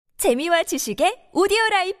재미와 지식의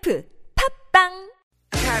오디오라이프 팝빵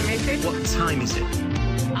What time is it?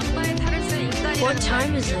 아빠의 탈을 쓴 인간이라는 What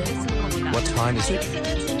time is it? What time is it?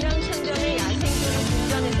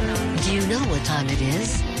 Do you know what time it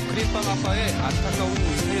is? 그립방 아빠의 안타까운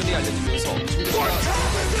사연이 알려지면서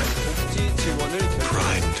복지 지원을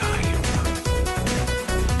Prime time.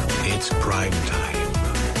 It's prime time.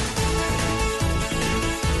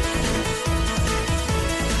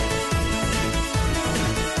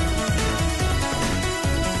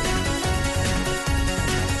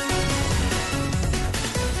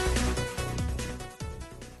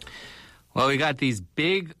 Well, we got these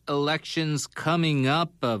big elections coming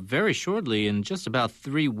up very shortly in just about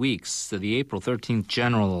 3 weeks. So the April 13th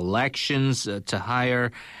general elections to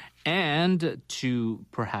hire and to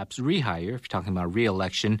perhaps rehire, if you're talking about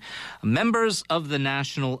re-election, members of the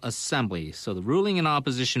National Assembly. So the ruling and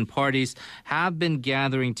opposition parties have been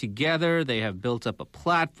gathering together. They have built up a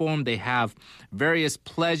platform. They have various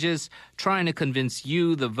pledges trying to convince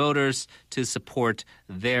you, the voters, to support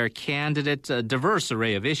their candidate. A diverse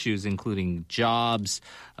array of issues, including jobs,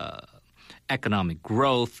 economic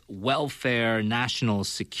growth, welfare, national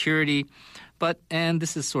security. And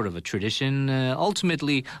this is sort of a tradition.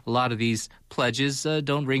 Ultimately, a lot of these pledges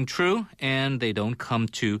don't ring true and they don't come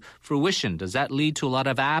to fruition. Does that lead to a lot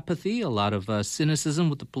of apathy, a lot of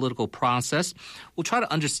cynicism with the political process? We'll try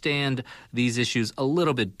to understand these issues a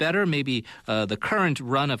little bit better, maybe the current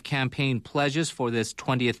run of campaign pledges for this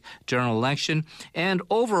 20th general election, and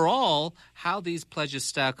overall, how these pledges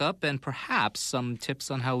stack up, and perhaps some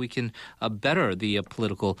tips on how we can better the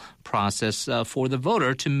political process for the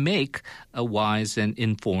voter to make a wise and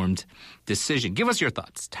informed decision. Give us your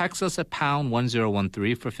thoughts. Text us at pound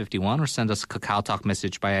 1013 for 51 or send us a Kakao Talk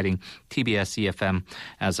message by adding TBS EFM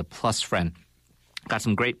as a plus friend. Got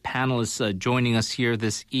some great panelists joining us here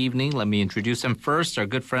this evening. Let me introduce them first. Our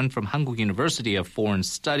good friend from Hankuk University of Foreign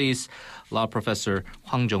Studies, Law Professor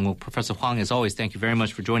Hwang Jong-wook. Professor Hwang, as always, thank you very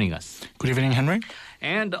much for joining us. Good evening, Henry.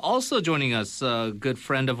 And also joining us, a good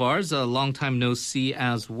friend of ours, a long time no see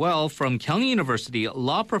as well, from Kyung University,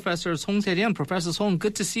 Law Professor Song Se-ryun. Professor Song,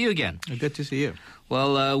 good to see you again. Good to see you.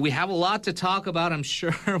 Well, we have a lot to talk about, I'm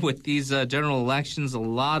sure, with these general elections, a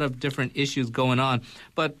lot of different issues going on.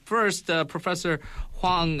 But first, Professor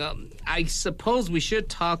Hwang, I suppose we should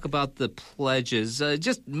talk about the pledges.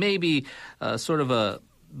 Just maybe sort of a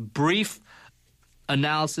brief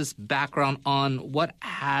analysis, background on what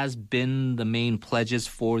has been the main pledges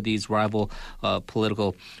for these rival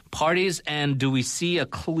political parties, and do we see a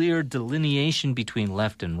clear delineation between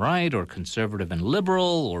left and right, or conservative and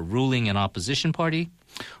liberal, or ruling and opposition party?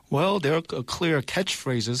 Well, there are clear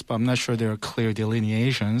catchphrases, but I'm not sure there are clear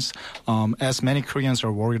delineations. As many Koreans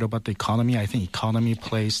are worried about the economy, I think economy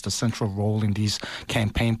plays the central role in these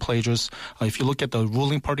campaign pledges. If you look at the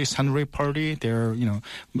ruling party, Sunray Party, they're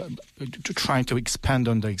trying to expand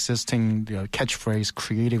on the existing catchphrase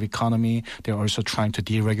 "creative economy." They're also trying to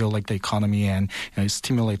deregulate the economy and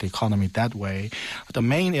stimulate the economy that way. The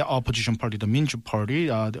main opposition party, the Minju Party,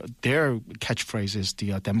 their catchphrase is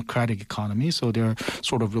the democratic economy. So they're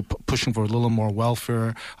sort of pushing for a little more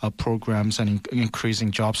welfare programs and increasing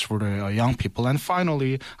jobs for the young people. And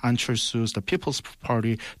finally, An Chul-soo's, the People's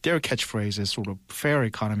Party, their catchphrase is sort of fair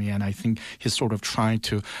economy. And I think he's sort of trying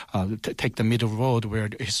to take the middle road where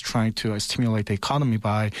he's trying to stimulate the economy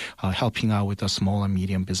by helping out with the small and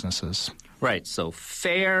medium businesses. Right. So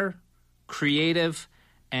fair, creative,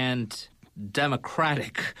 and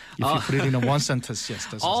democratic. If you put it in a one sentence, yes.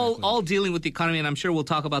 That's all dealing with the economy, and I'm sure we'll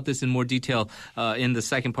talk about this in more detail in the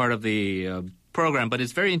second part of the program. But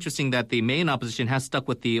it's very interesting that the main opposition has stuck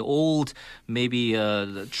with the old, maybe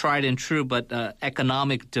tried and true, but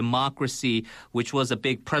economic democracy, which was a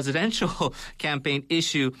big presidential campaign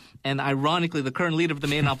issue. And ironically, the current leader of the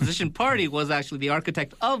main opposition party was actually the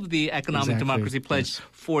architect of the economic democracy pledge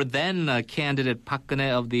for then candidate Park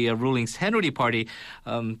Geun-hye of the ruling Saenuri Party.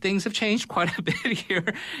 Things have changed quite a bit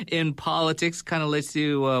here in politics. Kind of lets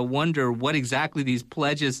you wonder what exactly these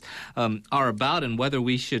pledges are about and whether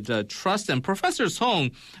we should trust them. Professor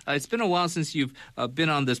Song, it's been a while since you've been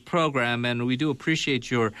on this program, and we do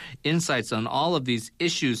appreciate your insights on all of these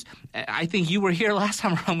issues. I think you were here last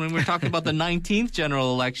time around when we were talking about the 19th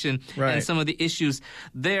general election and some of the issues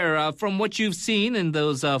there. From what you've seen in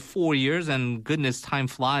those 4 years, and goodness, time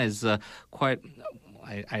flies quite...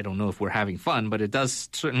 I don't know if we're having fun, but it does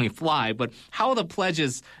certainly fly. But how are the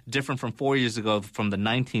pledges different from 4 years ago, from the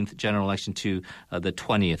 19th general election to the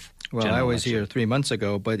 20th? Well, I was here 3 months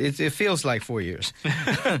ago, but it feels like 4 years.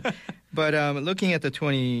 But looking at the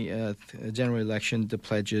 20th general election, the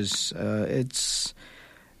pledges,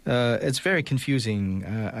 It's very confusing.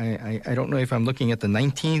 I don't know if I'm looking at the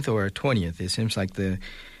 19th or 20th. It seems like the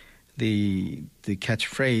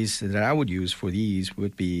catchphrase that I would use for these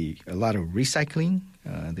would be a lot of recycling.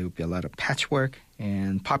 There would be a lot of patchwork,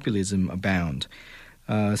 and populism abound.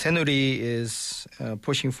 Saenuri is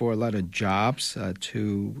pushing for a lot of jobs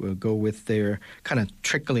to go with their kind of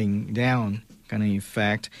trickling down kind of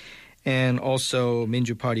effect. And also,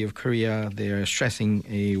 Minju Party of Korea, they're stressing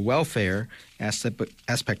a welfare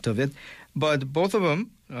aspect of it. But both of them,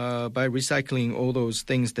 by recycling all those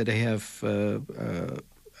things that they have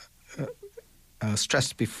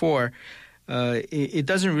stressed before, it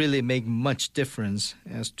doesn't really make much difference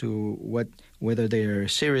as to whether they're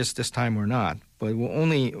serious this time or not. But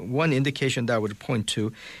only one indication that I would point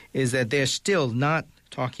to is that they're still not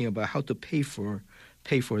talking about how to pay for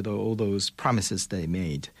all those promises they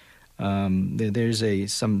made.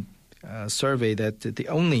 There's some survey that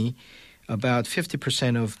only about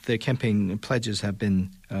 50% of the campaign pledges have been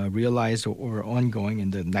realized or ongoing in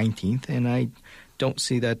the 19th, and I don't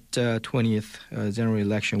see that 20th general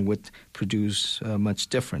election would produce much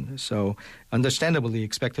different. So understandably,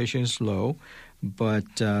 expectation is low, but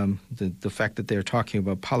the fact that they're talking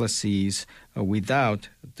about policies without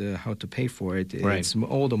how to pay for it, it's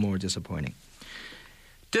all the more disappointing.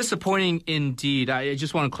 Disappointing indeed. I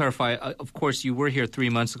just want to clarify. Of course, you were here 3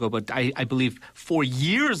 months ago, but I believe 4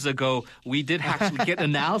 years ago we did actually get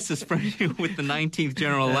analysis from you with the 19th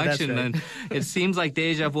general election. Right. And it seems like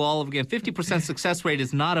deja vu all over again. 50% success rate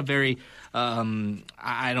is not a very,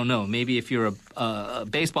 I don't know, maybe if you're a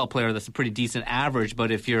baseball player, that's a pretty decent average.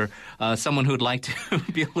 But if you're someone who would like to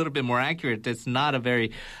be a little bit more accurate, it's not a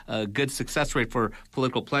very good success rate for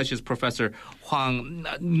political pledges. Professor Hwang,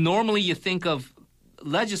 normally you think of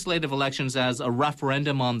legislative elections as a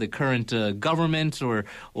referendum on the current government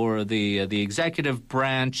or the executive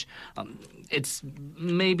branch. It's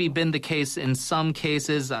maybe been the case in some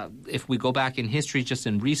cases. If we go back in history, just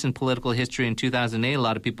in recent political history in 2008, a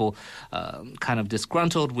lot of people kind of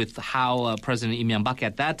disgruntled with how President Lee Myung-bak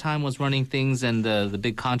at that time was running things, and the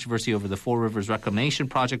big controversy over the Four Rivers Reclamation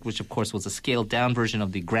Project, which of course was a scaled-down version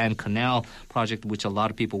of the Grand Canal Project, which a lot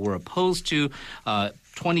of people were opposed to.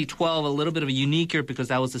 2012, a little bit of a unique year because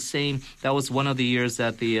that was one of the years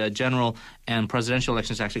that the general and presidential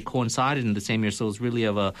elections actually coincided in the same year. So it was really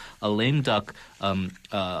of a lame duck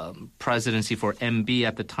presidency for MB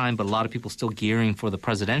at the time, but a lot of people still gearing for the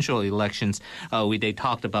presidential elections. They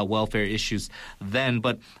talked about welfare issues then,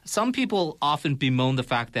 but some people often bemoan the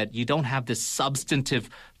fact that you don't have this substantive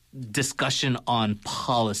discussion on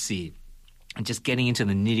policy. And just getting into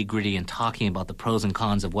the nitty-gritty and talking about the pros and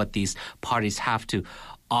cons of what these parties have to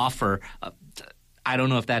offer. I don't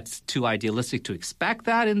know if that's too idealistic to expect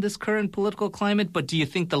that in this current political climate, but do you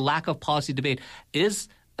think the lack of policy debate is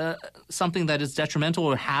something that is detrimental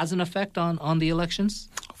or has an effect on the elections?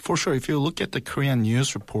 For sure. If you look at the Korean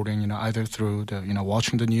news reporting, either through the,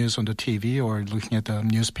 watching the news on the TV or looking at the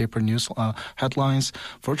newspaper news headlines,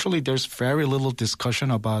 virtually there's very little discussion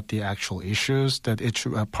about the actual issues that each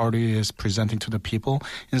party is presenting to the people.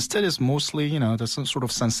 Instead, it's mostly, the sort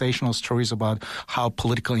of sensational stories about how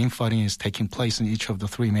political infighting is taking place in each of the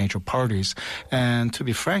three major parties. And to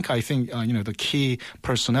be frank, I think, the key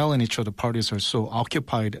personnel in each of the parties are so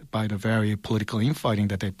occupied by the very political infighting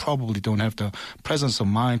that they probably don't have the presence of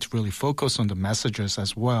mind to really focus on the messages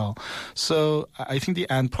as well. So I think the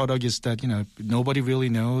end product is that, nobody really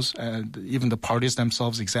knows, even the parties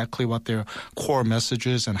themselves, exactly what their core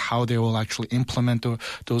messages and how they will actually implement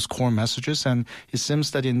those core messages. And it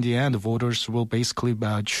seems that in the end, the voters will basically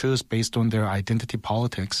choose based on their identity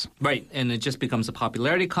politics. Right. And it just becomes a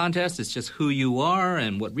popularity contest. It's just who you are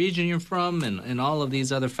and what region you're from and all of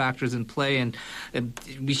these other factors in play. And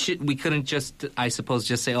we couldn't just, I suppose,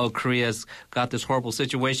 just say, oh, Korea's got this horrible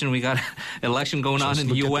situation. We got an election going on in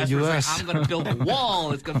the U.S. I'm going to build a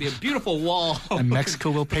wall. It's going to be a beautiful wall. And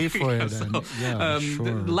Mexico will pay for it. So, sure.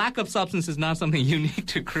 The lack of substance is not something unique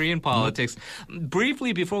to Korean politics.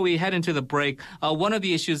 Briefly, before we head into the break, one of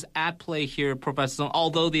the issues at play here, Professor Song,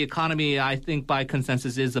 although the economy, I think by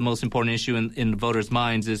consensus, is the most important issue in voters'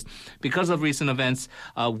 minds, is because of recent events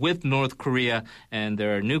with North Korea and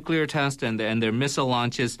their nuclear tests and their missile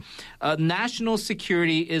launches, national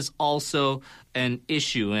security is also an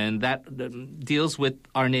issue, and that deals with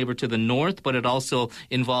our neighbor to the north, but it also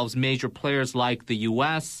involves major players like the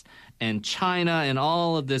U.S. and China and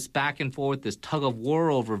all of this back and forth, this tug of war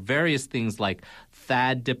over various things like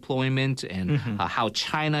THAAD deployment and how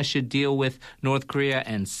China should deal with North Korea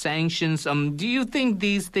and sanctions. Do you think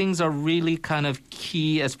these things are really kind of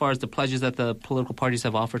key as far as the pledges that the political parties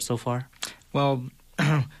have offered so far? Well,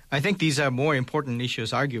 I think these are more important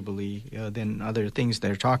issues, arguably, than other things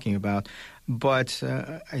they're talking about. But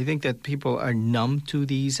I think that people are numb to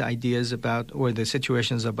these ideas about, or the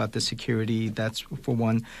situations about the security. That's for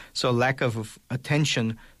one. So lack of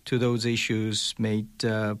attention to those issues made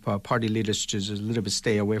party leaders just a little bit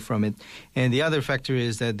stay away from it. And the other factor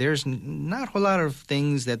is that there's not a whole lot of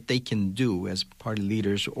things that they can do as party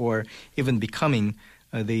leaders, or even becoming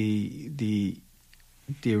the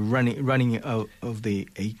running of the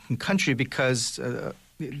country, because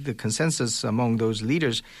the consensus among those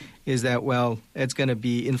leaders is that, well, it's going to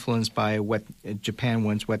be influenced by what Japan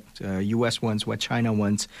wants, what U.S. wants, what China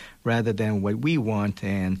wants, rather than what we want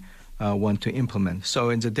and want to implement. So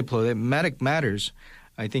in the diplomatic matters,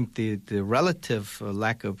 I think the relative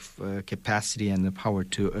lack of capacity and the power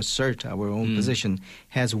to assert our own position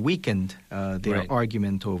has weakened their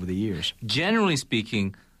argument over the years. Generally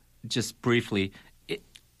speaking, just briefly,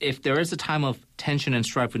 if there is a time of tension and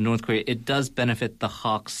strife with North Korea, it does benefit the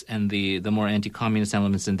hawks and the more anti-communist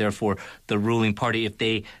elements, and therefore the ruling party, if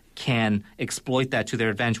they can exploit that to their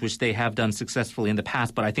advantage, which they have done successfully in the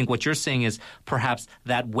past. But I think what you're saying is perhaps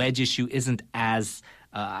that wedge issue isn't as,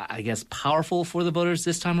 powerful for the voters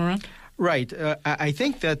this time around? Right. I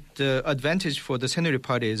think that the advantage for the Saenuri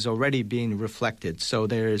Party is already being reflected. So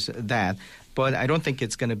there's that. But I don't think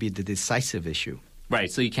it's going to be the decisive issue. Right,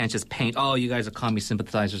 so you can't just paint, you guys are communist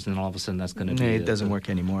sympathizers, and all of a sudden that's going to be... It doesn't work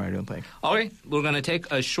anymore, I don't think. All right, we're going to take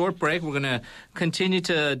a short break. We're going to continue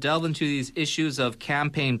to delve into these issues of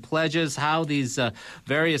campaign pledges, how these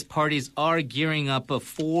various parties are gearing up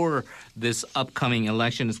for this upcoming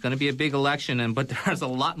election. It's going to be a big election, but there's a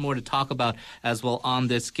lot more to talk about as well on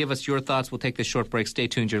this. Give us your thoughts. We'll take this short break. Stay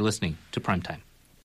tuned. You're listening to Primetime.